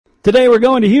Today we're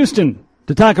going to Houston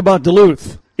to talk about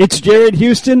Duluth. It's Jared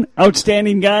Houston,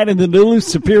 outstanding guide in the Duluth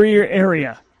Superior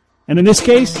area. And in this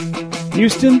case,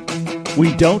 Houston,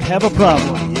 we don't have a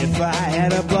problem. If I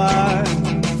had a bar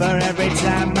for every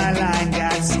time my line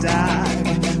got stuck,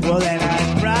 well then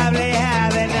I'd probably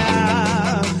have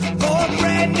enough for a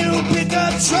brand new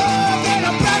pickup truck, and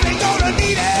I'm probably gonna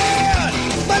need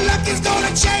it. My luck is gonna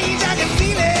change, I can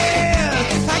feel it.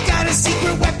 I got a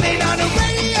secret weapon on the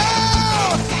radio.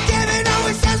 Kevin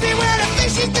always tells me where the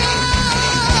fish is gone.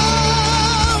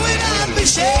 When I'm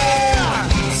fishing,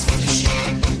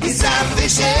 yes I'm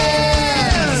fishing.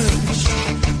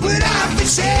 When I'm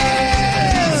fishing,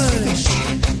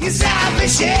 yes I'm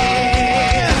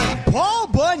fishing. Paul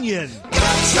Bunyan.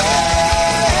 Country.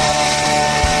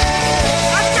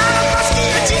 I got a muskie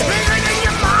and she's bigger than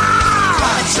your mom.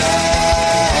 Country.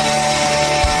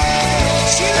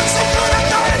 She looks so good, I'm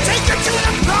gonna take her to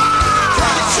the prom.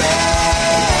 Country.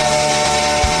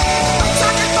 I'm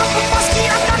talking about the muskie,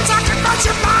 I'm not talking about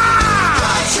your mom.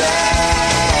 Country.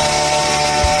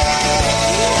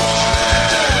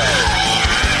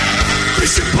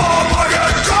 Fishing Paul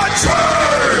Bunyan Country.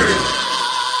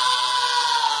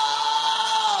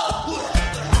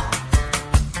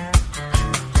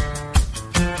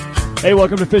 Hey,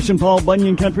 welcome to Fishin' Paul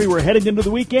Bunyan Country. We're headed into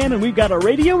the weekend, and we've got a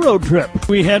radio road trip.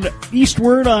 We head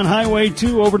eastward on Highway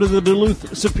 2 over to the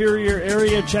Duluth Superior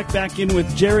area. Check back in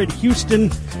with Jared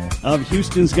Houston of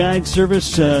Houston's Guide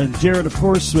Service. Jared, of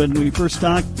course, when we first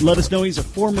talked, let us know he's a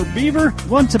former Beaver.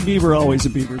 Once a Beaver, always a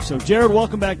Beaver. So, Jared,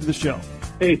 welcome back to the show.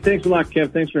 Hey, thanks a lot,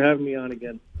 Kev. Thanks for having me on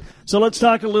again. So let's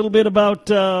talk a little bit about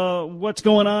what's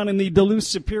going on in the Duluth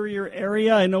Superior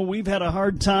area. I know we've had a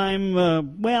hard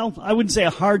time, well, I wouldn't say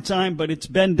a hard time, but it's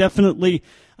been definitely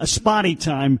a spotty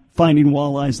time finding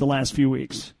walleyes the last few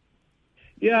weeks.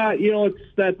 Yeah, it's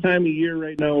that time of year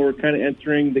right now. We're kind of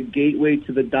entering the gateway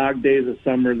to the dog days of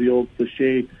summer, the old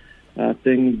cliche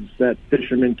things that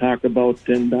fishermen talk about,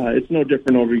 and it's no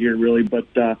different over here, really. But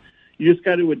you just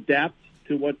got to adapt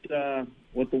to what the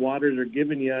waters are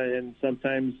giving you, and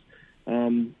sometimes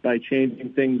by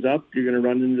changing things up, you're going to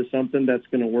run into something that's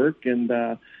going to work.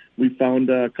 And we found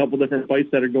a couple different bites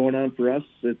that are going on for us.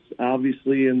 It's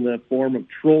obviously in the form of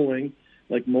trolling,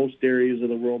 like most areas of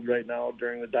the world right now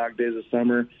during the dog days of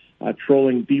summer,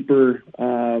 trolling deeper,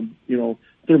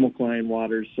 thermocline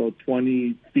waters. So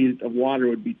 20 feet of water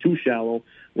would be too shallow.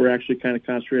 We're actually kind of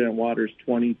concentrating on waters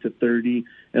 20 to 30,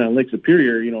 and on Lake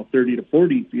Superior, 30 to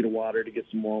 40 feet of water to get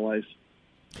some walleyes.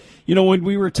 When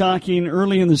we were talking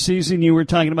early in the season, you were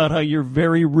talking about how you're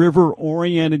very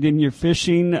river-oriented in your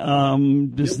fishing. Are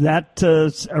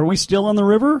we still on the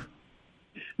river?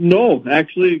 No,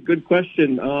 actually, good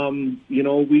question.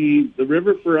 The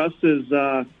river for us is,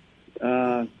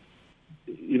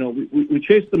 we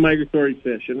chase the migratory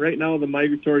fish. And right now the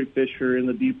migratory fish are in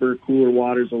the deeper, cooler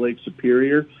waters of Lake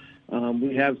Superior.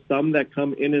 We have some that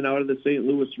come in and out of the St.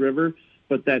 Louis River.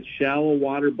 But that shallow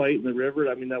water bite in the river,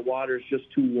 that water is just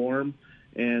too warm.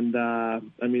 And,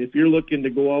 if you're looking to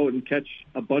go out and catch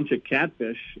a bunch of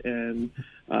catfish and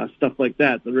stuff like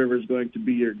that, the river is going to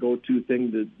be your go-to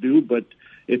thing to do. But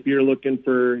if you're looking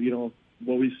for,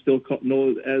 what we still know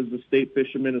as the state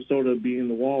fish of Minnesota being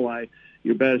the walleye,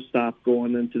 you better stop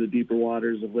going into the deeper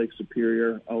waters of Lake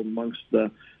Superior out amongst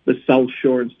the South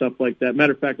Shore and stuff like that.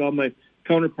 Matter of fact, all my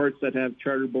counterparts that have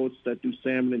charter boats that do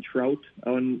salmon and trout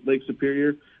on Lake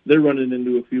Superior, they're running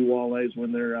into a few walleyes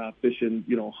when they're fishing,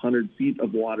 100 feet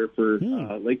of water for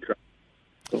lake trout.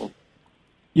 So,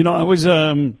 I was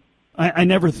I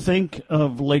never think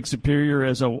of Lake Superior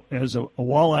as a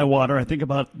walleye water. I think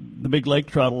about the big lake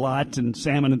trout a lot and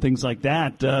salmon and things like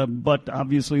that. But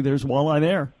obviously, there's walleye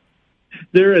there.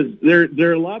 There is.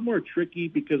 They're a lot more tricky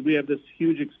because we have this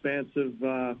huge, expansive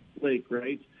lake,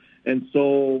 right? And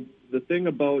so the thing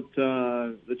about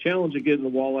the challenge of getting the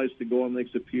walleyes to go on Lake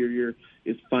Superior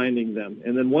is finding them.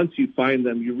 And then once you find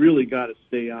them, you really got to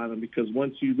stay on them, because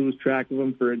once you lose track of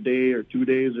them for a day or 2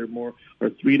 days or more or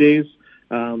 3 days,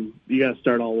 you got to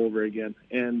start all over again.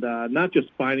 And not just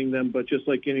finding them, but just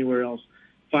like anywhere else,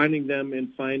 finding them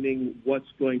and finding what's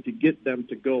going to get them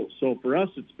to go. So for us,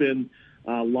 it's been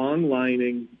long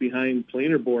lining behind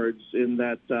planer boards in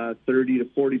that 30 to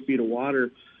 40 feet of water,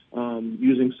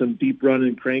 using some deep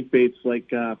running crankbaits like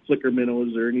flicker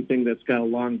minnows or anything that's got a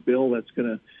long bill that's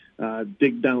going to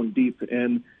dig down deep.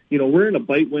 And, we're in a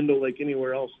bite window like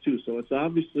anywhere else too. So it's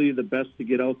obviously the best to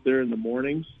get out there in the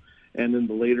mornings and in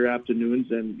the later afternoons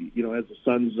and, as the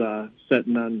sun's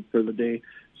setting on for the day.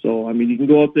 So, you can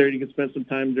go out there and you can spend some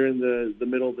time during the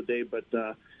middle of the day, but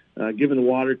given the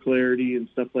water clarity and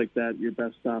stuff like that, you're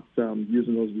best off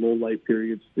using those low light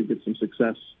periods to get some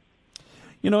success.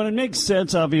 And it makes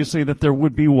sense, obviously, that there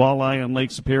would be walleye on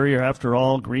Lake Superior. After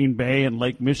all, Green Bay and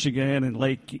Lake Michigan and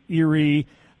Lake Erie,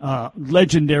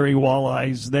 legendary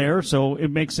walleyes there. So it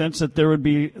makes sense that there would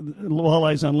be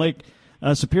walleyes on Lake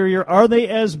Superior. Are they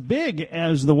as big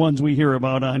as the ones we hear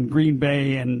about on Green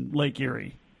Bay and Lake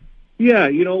Erie? Yeah,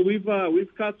 we've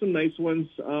caught some nice ones.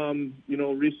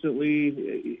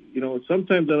 Recently,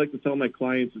 sometimes I like to tell my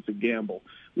clients it's a gamble.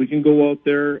 We can go out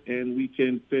there and we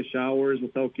can fish hours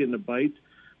without getting a bite,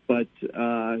 but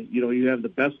you have the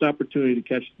best opportunity to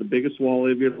catch the biggest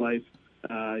walleye of your life.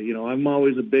 I'm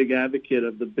always a big advocate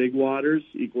of the big waters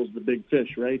equals the big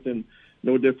fish, right? And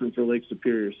no different for Lake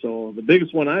Superior. So the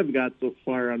biggest one I've got so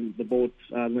far on the boat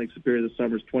on Lake Superior this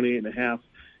summer is 28.5.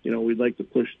 We'd like to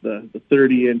push the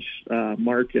 30-inch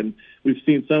mark, and we've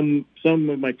seen some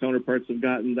of my counterparts have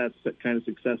gotten that kind of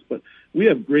success. But we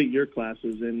have great year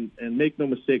classes, and make no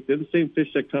mistake, they're the same fish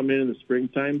that come in the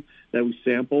springtime that we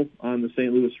sample on the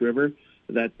St. Louis River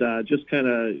that just kind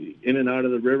of in and out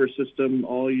of the river system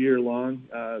all year long,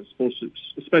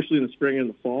 especially in the spring and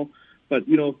the fall. But,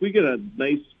 if we get a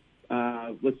nice,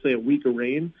 let's say a week of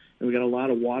rain, and we got a lot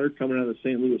of water coming out of the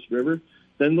St. Louis River,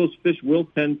 then those fish will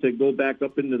tend to go back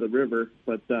up into the river.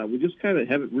 But we just kind of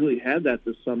haven't really had that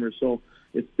this summer. So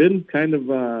it's been kind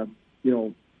of,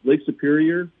 Lake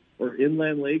Superior or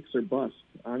inland lakes or bust.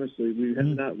 Honestly, we have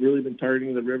not really been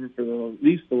targeting the river for at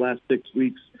least the last 6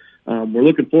 weeks. We're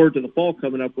looking forward to the fall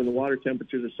coming up when the water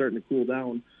temperatures are starting to cool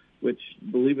down, which,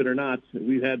 believe it or not,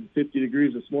 we had 50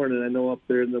 degrees this morning. I know up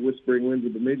there in the Whispering Winds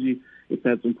of Bemidji, it's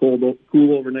had some cool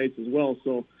overnights as well.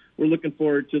 So we're looking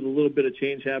forward to the little bit of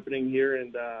change happening here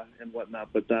and whatnot.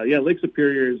 But, Lake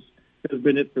Superior has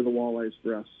been it for the walleyes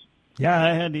for us. Yeah,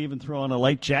 I had to even throw on a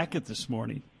light jacket this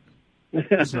morning.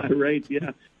 So. Right,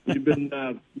 yeah. We've been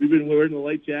wearing the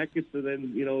light jackets and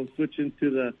then, switching to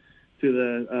the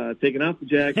taking off the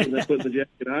jacket and then putting the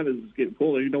jacket on as it's getting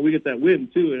colder. We get that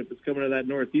wind too, and if it's coming out of that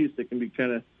northeast, it can be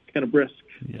kind of brisk.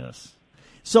 Yes.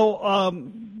 So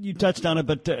you touched on it,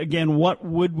 but again, what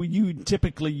would you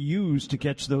typically use to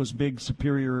catch those big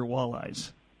Superior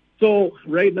walleyes? So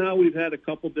right now we've had a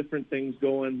couple different things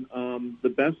going. The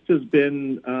best has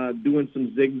been doing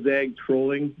some zigzag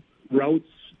trolling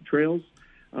trails.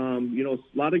 A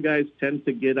lot of guys tend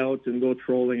to get out and go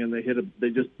trolling, and they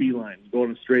just beeline, go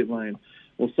in a straight line.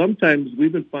 Well, sometimes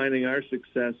we've been finding our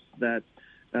success that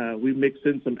we mix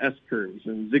in some S-curves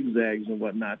and zigzags and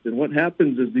whatnot. And what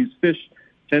happens is these fish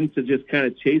tend to just kind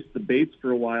of chase the baits for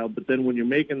a while, but then when you're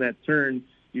making that turn,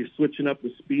 you're switching up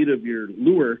the speed of your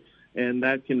lure, and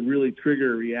that can really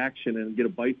trigger a reaction and get a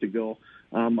bite to go.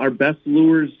 Our best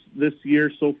lures this year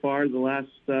so far, the last,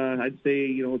 I'd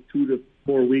say, 2 to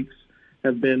 4 weeks,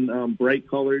 have been bright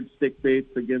colored stick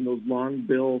baits. Again, those long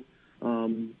bill,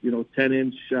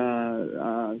 10-inch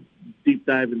deep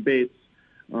diving baits.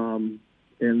 And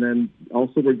then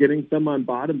also we're getting some on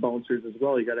bottom bouncers as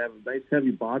well. You got to have a nice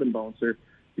heavy bottom bouncer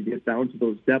to get down to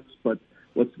those depths. But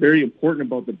what's very important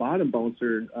about the bottom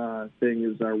bouncer thing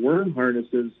is our worm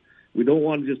harnesses. We don't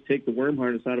want to just take the worm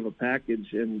harness out of a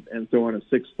package and throw on a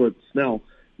 6-foot snell.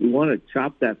 We want to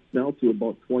chop that snell to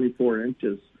about 24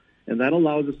 inches. And that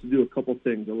allows us to do a couple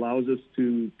things. It allows us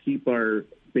to keep our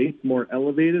baits more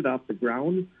elevated off the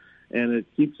ground, and it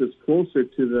keeps us closer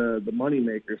to the money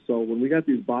maker. So when we got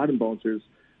these bottom bouncers,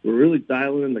 we're really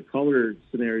dialing in the color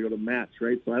scenario to match,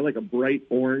 right? So I like a bright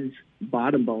orange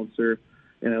bottom bouncer,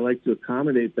 and I like to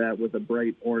accommodate that with a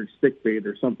bright orange stick bait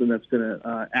or something that's going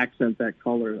to accent that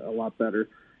color a lot better.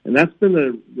 And that's been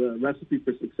the recipe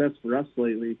for success for us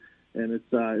lately, and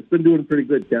it's been doing pretty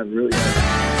good, Kevin, really.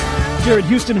 Jared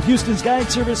Houston of Houston's Guide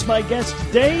Service, my guest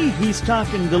today. He's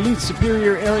talking Duluth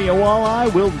Superior Area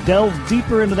walleye. We'll delve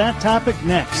deeper into that topic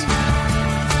next.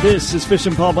 This is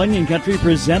Fishin' Paul Bunyan Country,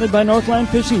 presented by Northland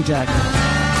Fishing Tackle.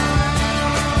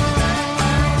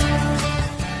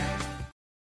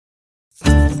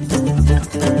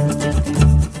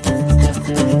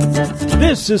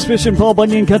 This is Fishin' Paul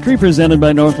Bunyan Country, presented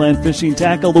by Northland Fishing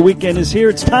Tackle. The weekend is here.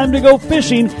 It's time to go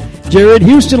fishing. Jared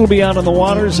Houston will be out on the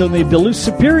waters in the Duluth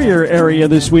Superior area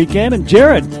this weekend. And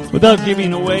Jared, without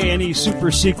giving away any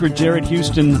super secret Jared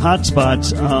Houston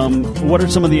hotspots, what are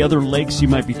some of the other lakes you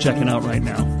might be checking out right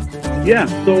now? Yeah,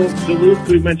 so Duluth,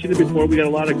 we mentioned it before, we got a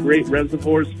lot of great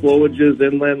reservoirs, flowages,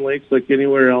 inland lakes like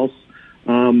anywhere else.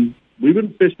 We've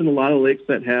been fishing a lot of lakes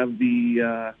that have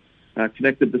the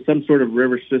connected to some sort of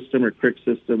river system or creek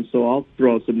system. So I'll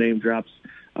throw out some name drops.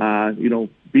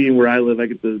 Being where I live, I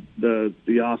get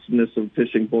the awesomeness of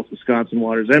fishing both Wisconsin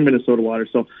waters and Minnesota waters.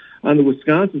 So on the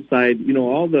Wisconsin side,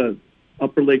 all the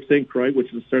Upper Lake St. Croix, which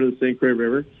is the start of the St. Croix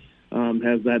River,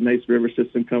 has that nice river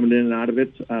system coming in and out of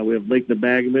it. We have Lake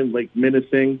Nebagaman, Lake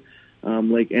Minising,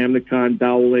 Lake Amnicon,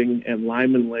 Dowling, and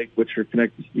Lyman Lake, which are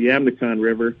connected to the Amnicon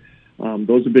River.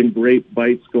 Those have been great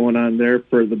bites going on there.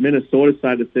 For the Minnesota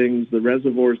side of things, the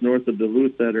reservoirs north of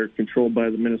Duluth that are controlled by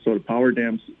the Minnesota Power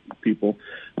Dams people,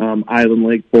 Island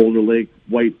Lake, Boulder Lake,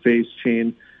 Whiteface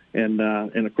Chain, and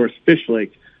of course Fish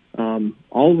Lake.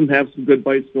 All of them have some good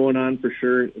bites going on for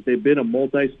sure. They've been a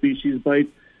multi-species bite,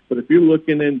 but if you're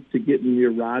looking into getting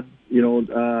your rod,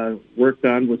 worked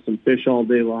on with some fish all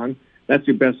day long, that's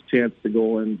your best chance to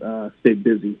go and stay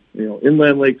busy.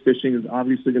 Inland lake fishing is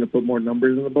obviously going to put more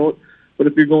numbers in the boat, but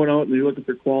if you're going out and you're looking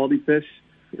for quality fish,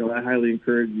 I highly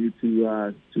encourage you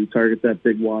to target that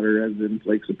big water as in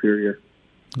Lake Superior.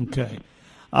 Okay.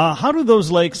 How do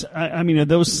those lakes, are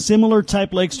those similar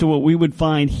type lakes to what we would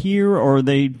find here, or are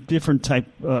they different type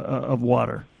of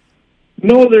water?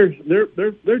 No, they're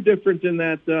different in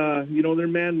that, they're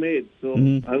man-made.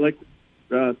 So I like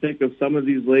to think of some of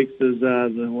these lakes as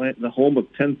the home of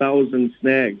 10,000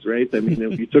 snags, right? I mean,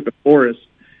 if you took a forest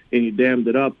and you dammed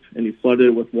it up and you flooded it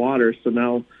with water, so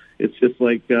now it's just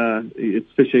like it's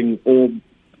fishing old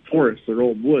forests or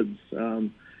old woods.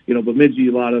 Bemidji,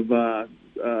 a lot of,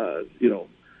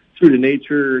 true to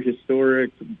nature,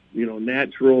 historic,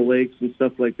 natural lakes and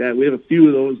stuff like that. We have a few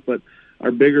of those, but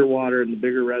our bigger water and the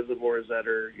bigger reservoirs that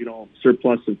are,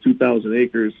 surplus of 2,000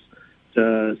 acres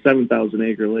to 7,000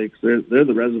 acre lakes, they're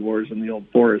the reservoirs in the old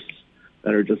forests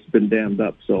that are just been dammed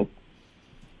up. So,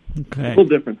 okay, a little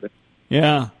different thing.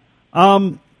 Yeah.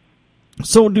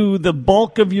 So do the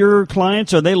bulk of your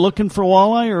clients, are they looking for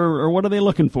walleye or what are they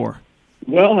looking for?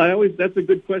 Well, that's a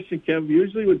good question, Kev.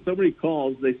 Usually when somebody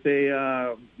calls, they say,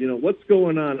 what's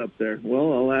going on up there?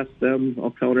 Well, I'll ask them,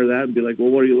 I'll counter that and be like, well,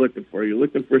 what are you looking for? Are you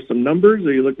looking for some numbers or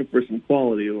are you looking for some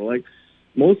quality? Well,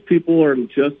 most people are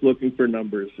just looking for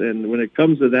numbers. And when it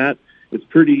comes to that, it's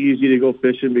pretty easy to go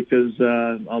fishing because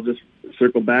I'll just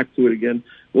circle back to it again.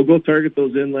 We'll go target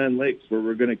those inland lakes where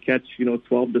we're going to catch,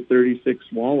 12 to 36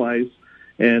 walleyes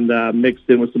and mixed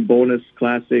in with some bonus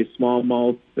Class A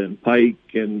smallmouth and pike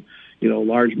and,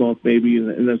 largemouth maybe,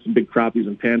 and then some big crappies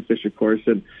and panfish, of course.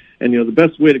 And the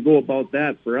best way to go about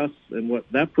that for us and what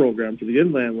that program for the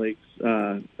inland lakes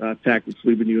tactics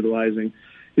we've been utilizing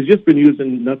has just been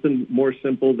using nothing more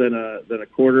simple than an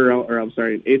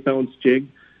 1/8 ounce jig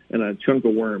and a chunk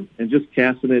of worm and just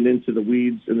casting it into the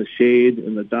weeds and the shade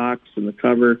and the docks and the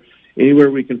cover, anywhere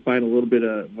we can find a little bit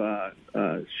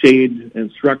of shade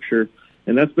and structure.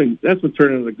 And that's been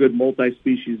turning into a good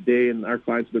multi-species day, and our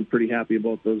clients have been pretty happy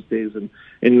about those days. And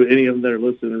any of them that are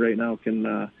listening right now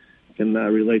can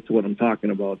relate to what I'm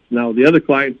talking about. Now, the other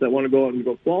clients that want to go out and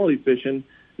go quality fishing,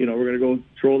 we're going to go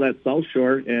troll that South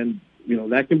Shore, and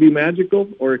that can be magical,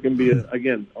 or it can be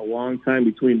a long time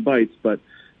between bites. But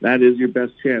that is your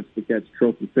best chance to catch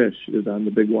trophy fish is on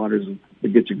the big waters of the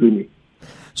Gitche Gumee.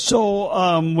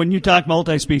 So, when you talk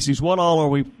multi-species, what all are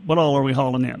we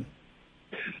hauling in?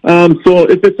 So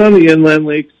if it's on the inland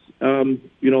lakes,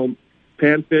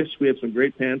 panfish, we have some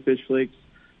great panfish lakes,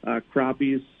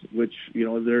 crappies, which,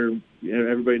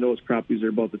 everybody knows crappies are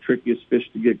about the trickiest fish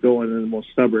to get going and the most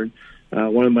stubborn.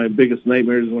 One of my biggest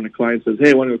nightmares is when a client says,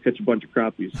 hey, I want to go catch a bunch of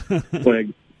crappies. Boy, I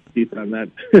get deep on that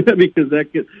because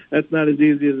that's not as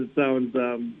easy as it sounds,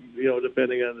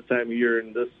 depending on the time of year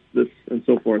and this and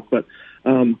so forth. But,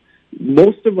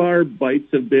 most of our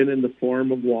bites have been in the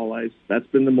form of walleyes. That's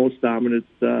been the most dominant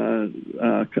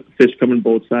fish coming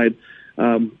both sides.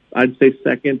 I'd say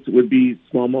second would be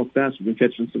smallmouth bass. We've been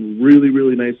catching some really,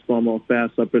 really nice smallmouth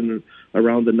bass up in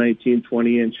around the 19,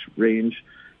 20-inch range.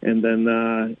 And then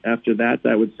after that,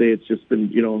 I would say it's just been,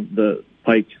 the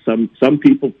pike. Some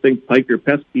people think pike are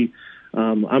pesky.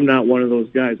 I'm not one of those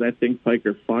guys. I think pike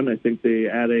are fun. I think they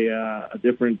add a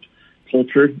different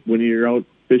culture when you're out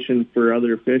fishing for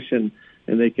other fish, and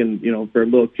they can, for a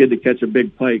little kid to catch a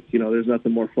big pike, there's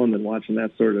nothing more fun than watching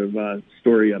that sort of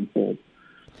story unfold.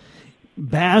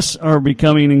 Bass are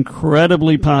becoming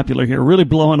incredibly popular here, really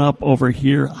blowing up over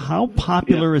here. How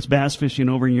popular is bass fishing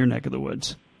over in your neck of the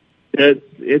woods?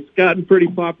 It's gotten pretty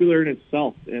popular in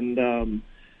itself, and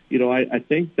I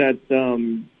think that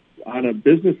on a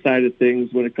business side of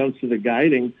things, when it comes to the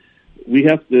guiding, we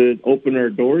have to open our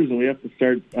doors and we have to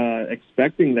start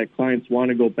expecting that clients want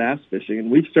to go bass fishing. And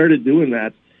we've started doing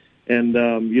that. And,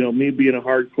 me being a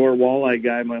hardcore walleye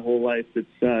guy my whole life, it's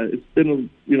been,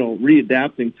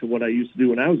 readapting to what I used to do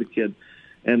when I was a kid.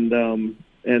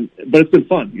 But it's been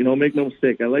fun, make no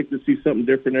mistake. I like to see something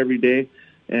different every day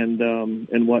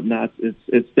and whatnot.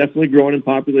 It's definitely growing in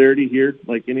popularity here,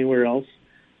 like anywhere else.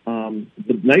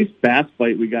 The nice bass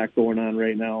bite we got going on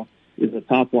right now is a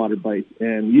topwater bite,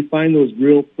 and you find those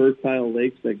real fertile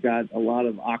lakes that got a lot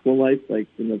of aqua life, like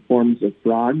in the forms of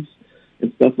frogs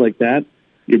and stuff like that.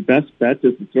 your best bet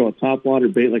is to throw a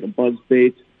topwater bait like a buzz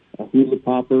bait, a hula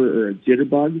popper, or a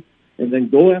jitterbug, and then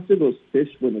go after those fish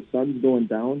when the sun's going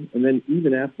down, and then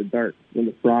even after dark when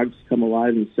the frogs come alive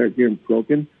and you start hearing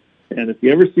croaking. And if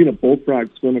you ever seen a bullfrog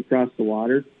swim across the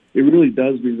water, it really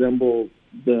does resemble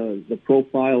the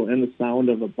profile and the sound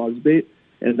of a buzzbait,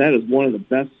 and that is one of the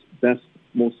best,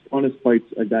 most funnest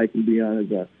bites a guy can be on,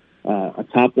 is a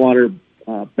topwater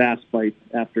bass bite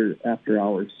after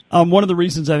hours. One of the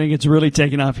reasons I think it's really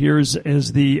taken off here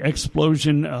is the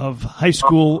explosion of high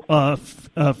school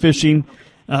fishing,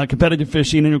 competitive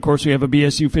fishing, and of course we have a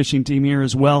BSU fishing team here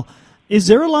as well. Is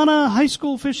there a lot of high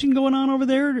school fishing going on over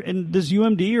there? And does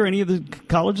UMD or any of the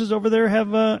colleges over there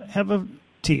have a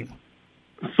team?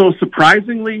 So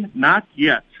surprisingly, not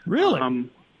yet. Really?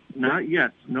 Not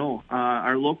yet, no.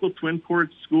 Our local Twin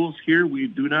Ports schools here, we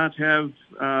do not have,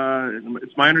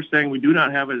 it's my understanding, we do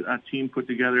not have a team put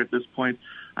together at this point.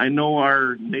 I know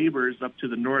our neighbors up to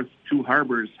the north, Two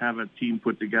Harbors, have a team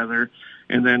put together.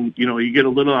 And then, you get a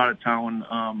little out of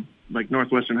town, like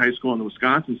Northwestern High School on the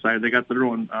Wisconsin side, they got their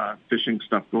own fishing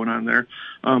stuff going on there.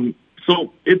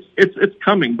 So it's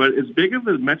coming, but as big of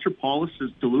a metropolis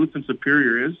as Duluth and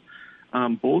Superior is,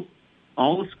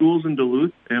 all the schools in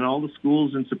Duluth and all the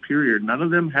schools in Superior, none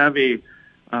of them have a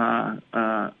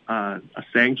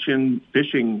sanctioned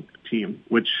fishing team,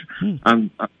 which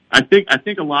I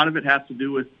think a lot of it has to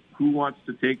do with who wants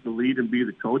to take the lead and be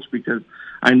the coach, because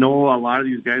I know a lot of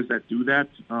these guys that do that,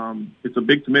 it's a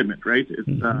big commitment, right?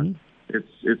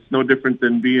 It's no different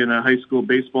than being a high school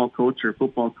baseball coach or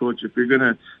football coach. If you're going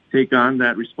to take on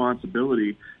that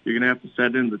responsibility, you're going to have to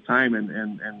set in the time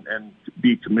and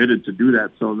be committed to do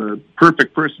that. So the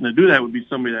perfect person to do that would be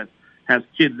somebody that has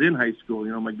kids in high school.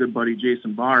 My good buddy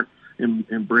Jason Barr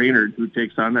in Brainerd, who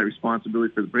takes on that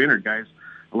responsibility for the Brainerd guys.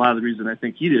 A lot of the reason I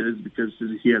think he did is because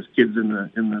he has kids in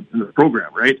the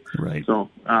program, right? Right. So,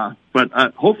 but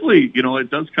hopefully, it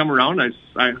does come around.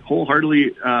 I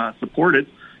wholeheartedly support it,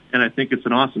 and I think it's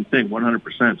an awesome thing,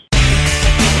 100%.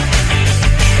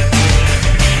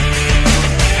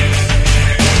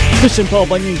 Fishing Paul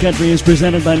Bunyan Country is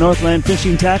presented by Northland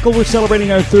Fishing Tackle. We're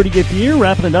celebrating our 30th year,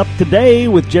 wrapping it up today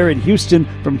with Jared Houston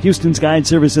from Houston's Guide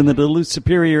Service in the Duluth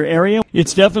Superior area.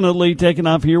 It's definitely taken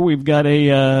off here. We've got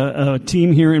a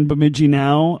team here in Bemidji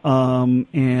now,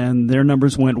 and their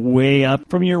numbers went way up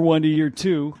from year one to year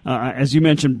two. As you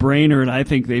mentioned, Brainerd, I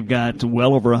think they've got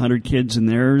well over 100 kids in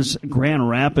theirs. Grand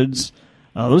Rapids,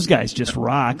 those guys just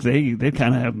rock. They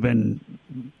kind of have been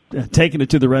taking it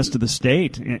to the rest of the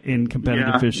state in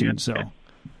competitive fishing. Yeah. So,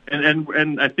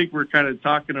 and I think we're kind of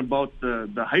talking about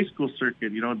the high school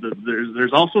circuit.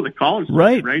 There's also the college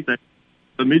circuit, right? That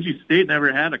Bemidji State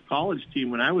never had a college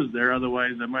team when I was there.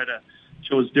 Otherwise, I might have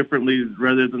chose differently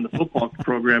rather than the football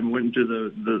program and went into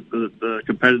the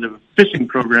competitive fishing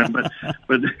program.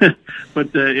 But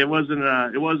it wasn't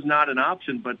it was not an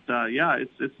option. But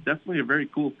it's definitely a very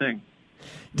cool thing.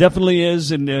 Definitely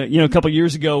is, and a couple of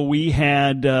years ago we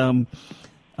had the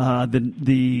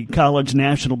college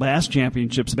national bass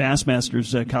championships,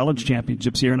 Bassmasters college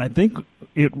championships here, and I think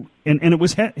it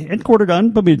was headquartered on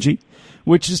Bemidji,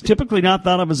 which is typically not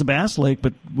thought of as a bass lake.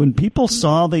 But when people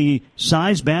saw the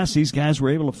size bass these guys were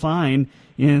able to find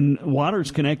in waters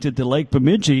connected to Lake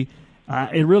Bemidji,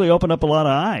 it really opened up a lot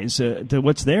of eyes to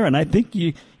what's there. And I think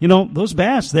those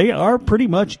bass, they are pretty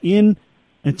much in.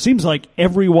 It seems like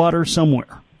every water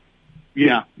somewhere.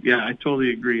 Yeah, I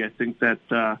totally agree. I think that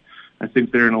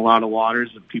they're in a lot of waters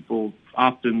that people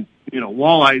often,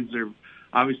 walleyes have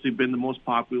obviously been the most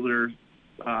popular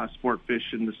sport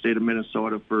fish in the state of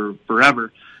Minnesota for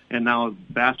forever, and now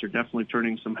bass are definitely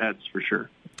turning some heads for sure.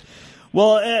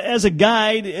 Well, as a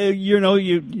guide,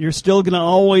 you're still going to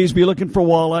always be looking for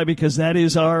walleye because that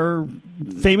is our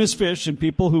famous fish, and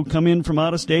people who come in from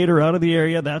out of state or out of the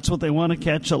area, that's what they want to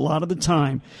catch a lot of the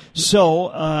time. So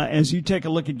as you take a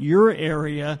look at your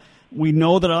area, we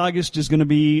know that August is going to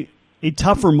be a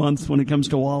tougher month when it comes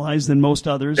to walleyes than most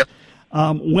others.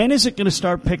 Yep. When is it going to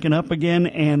start picking up again,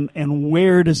 and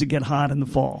where does it get hot in the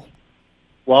fall?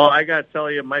 Well, I got to tell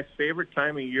you, my favorite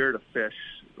time of year to fish,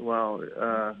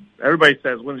 everybody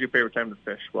says, when's your favorite time to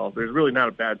fish? Well, there's really not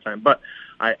a bad time, but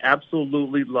I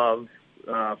absolutely love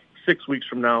 6 weeks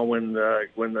from now when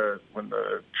the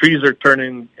trees are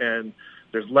turning and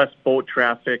there's less boat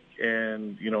traffic,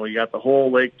 and you got the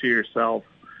whole lake to yourself,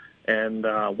 and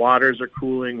waters are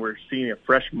cooling. We're seeing a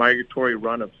fresh migratory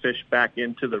run of fish back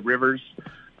into the rivers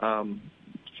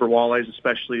for walleyes,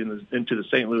 especially into the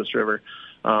St. Louis River.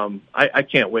 I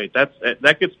can't wait.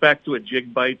 That gets back to a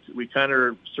jig bite. We kind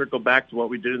of circle back to what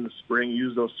we did in the spring,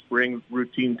 use those spring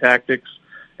routine tactics,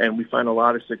 and we find a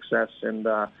lot of success. And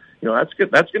that's good.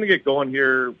 That's going to get going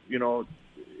here,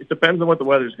 it depends on what the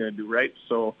weather's going to do, right?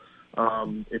 So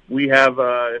if we have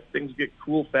if things get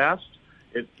cool fast,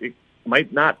 it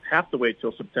might not have to wait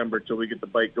till September till we get the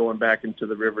bite going back into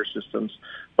the river systems.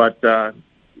 But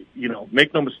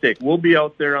make no mistake, we'll be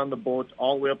out there on the boat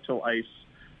all the way up till ice.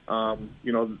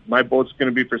 My boat's going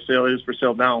to be for sale. It is for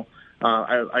sale now.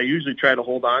 I usually try to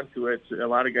hold on to it. A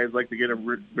lot of guys like to get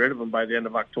rid of them by the end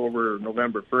of October or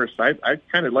November 1st. I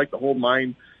kind of like to hold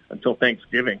mine until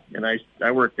Thanksgiving, and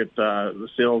I work at the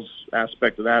sales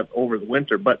aspect of that over the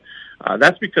winter. But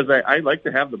that's because I like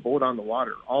to have the boat on the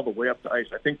water all the way up to ice.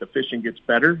 I think the fishing gets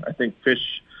better. I think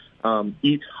fish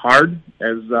eat hard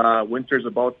as winter's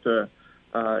about to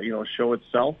show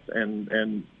itself,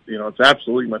 and it's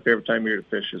absolutely my favorite time of year to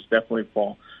fish is definitely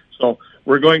fall. So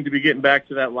we're going to be getting back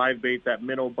to that live bait, that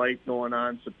minnow bite going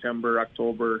on September,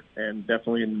 October, and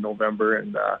definitely in November.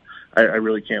 And I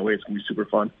really can't wait. It's going to be super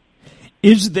fun.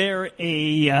 Is there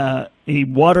a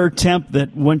water temp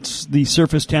that once the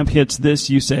surface temp hits this,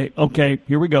 you say, okay,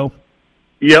 here we go?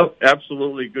 Yep,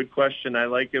 absolutely. Good question. I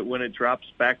like it when it drops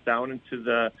back down into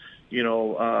the,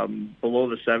 below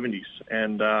the 70s,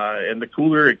 and the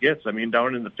cooler it gets. I mean,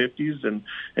 down in the 50s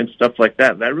and stuff like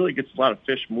that. That really gets a lot of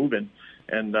fish moving.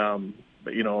 And,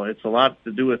 it's a lot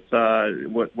to do with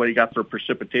what you got for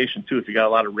precipitation, too. If you got a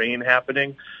lot of rain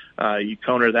happening, you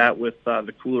counter that with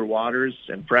the cooler waters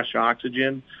and fresh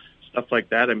oxygen, stuff like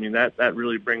that. I mean, that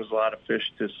really brings a lot of fish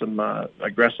to some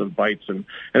aggressive bites. And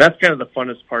that's kind of the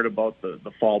funnest part about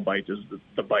the fall bite is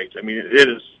the bite. I mean, it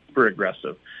is super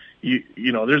aggressive.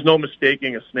 There's no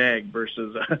mistaking a snag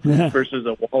versus versus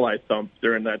a walleye thump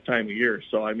during that time of year.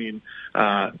 So, I mean,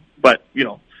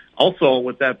 also,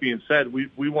 with that being said,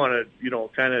 we want to,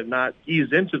 kind of not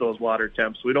ease into those water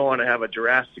temps. We don't want to have a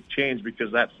drastic change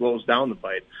because that slows down the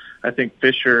bite. I think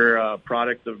fish are a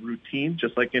product of routine,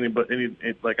 just like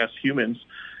like us humans.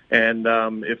 And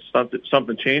if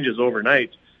something changes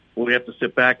overnight, we have to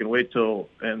sit back and wait till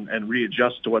and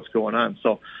readjust to what's going on.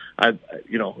 So,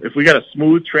 if we got a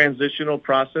smooth transitional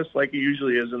process like it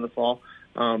usually is in the fall,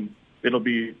 it'll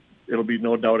be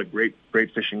no doubt a great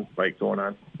fishing bite going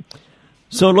on.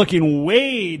 So looking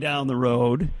way down the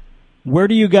road, where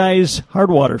do you guys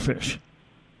hardwater fish?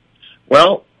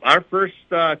 Well, our first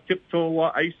tiptoe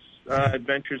ice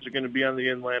adventures are going to be on the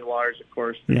inland waters, of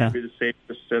course. They're going to be the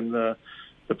safest and the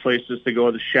places to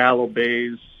go, the shallow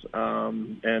bays,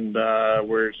 and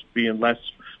where it's being less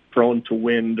prone to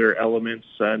wind or elements,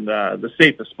 and the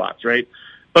safest spots, right?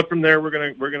 But from there, we're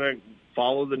gonna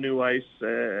follow the new ice.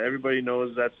 Everybody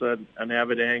knows that's an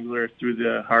avid angler through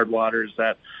the hard waters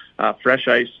that fresh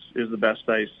ice is the best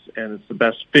ice, and it's the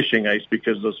best fishing ice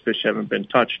because those fish haven't been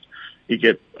touched. You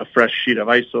get a fresh sheet of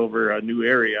ice over a new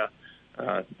area.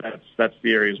 That's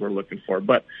the areas we're looking for.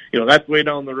 But that's way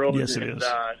down the road. Yes, it is.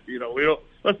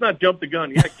 Let's not jump the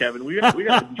gun yet, Kevin. We got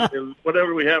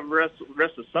whatever we have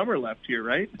rest of summer left here,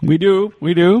 right? We do.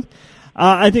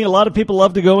 I think a lot of people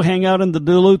love to go hang out in the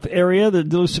Duluth area, the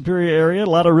Duluth Superior area. A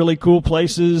lot of really cool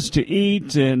places to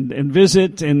eat and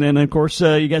visit. And then, of course,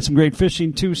 you got some great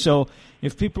fishing, too. So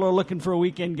if people are looking for a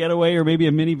weekend getaway or maybe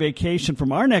a mini vacation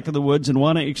from our neck of the woods and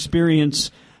want to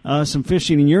experience some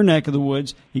fishing in your neck of the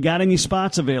woods, you got any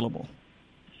spots available?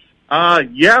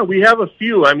 Yeah, we have a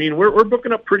few. I mean, we're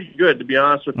booking up pretty good, to be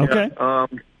honest with you. Okay.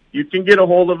 You can get a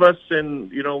hold of us,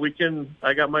 and,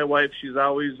 I got my wife. She's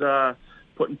always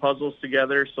putting puzzles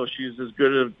together, so she's as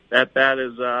good at that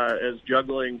as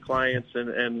juggling clients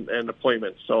and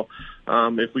appointments. So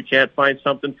if we can't find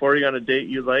something for you on a date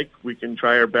you like, we can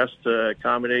try our best to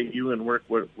accommodate you and work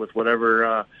with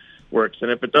whatever works.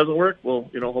 And if it doesn't work, well,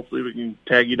 hopefully we can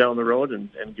tag you down the road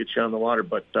and get you on the water.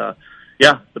 But the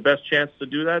best chance to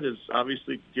do that is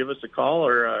obviously give us a call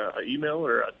or an email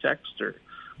or a text or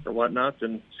whatnot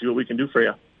and see what we can do for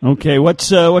you. Okay, what's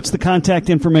the contact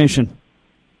information?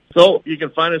 So you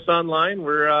can find us online.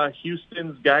 We're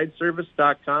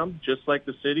HoustonsGuideservice.com, just like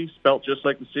the city, spelt just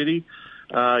like the city.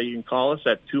 You can call us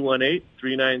at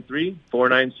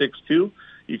 218-393-4962.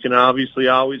 You can obviously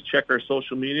always check our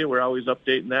social media. We're always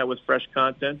updating that with fresh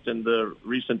content and the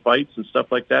recent bites and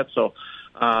stuff like that. So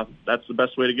that's the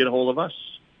best way to get a hold of us.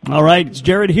 All right. It's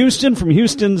Jared Houston from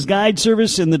Houston's Guide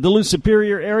Service in the Duluth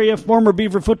Superior area, former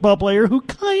Beaver football player who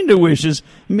kind of wishes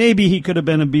maybe he could have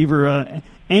been a Beaver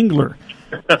angler.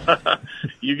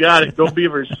 You got it. Go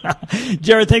Beavers.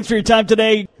 Jared, thanks for your time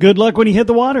today. Good luck when you hit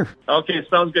the water. Okay,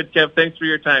 sounds good, Kev. Thanks for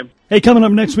your time. Hey, coming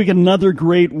up next week, another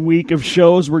great week of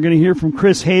shows. We're going to hear from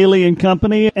Chris Haley and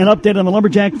company, an update on the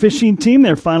Lumberjack fishing team.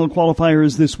 Their final qualifier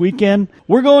is this weekend.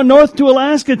 We're going north to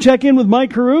Alaska, check in with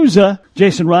Mike Caruza.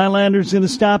 Jason Rylander's going to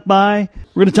stop by.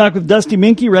 We're going to talk with Dusty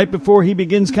Minke right before he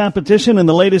begins competition in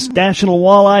the latest National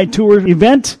Walleye Tour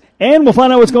event. And we'll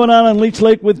find out what's going on Leech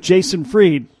Lake with Jason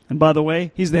Freed. And by the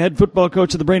way, he's the head football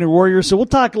coach of the Brainerd Warriors, so we'll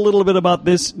talk a little bit about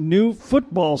this new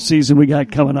football season we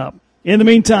got coming up. In the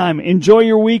meantime, enjoy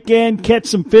your weekend, catch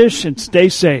some fish, and stay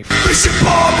safe. Fishing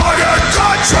Paul Bunyan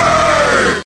Country!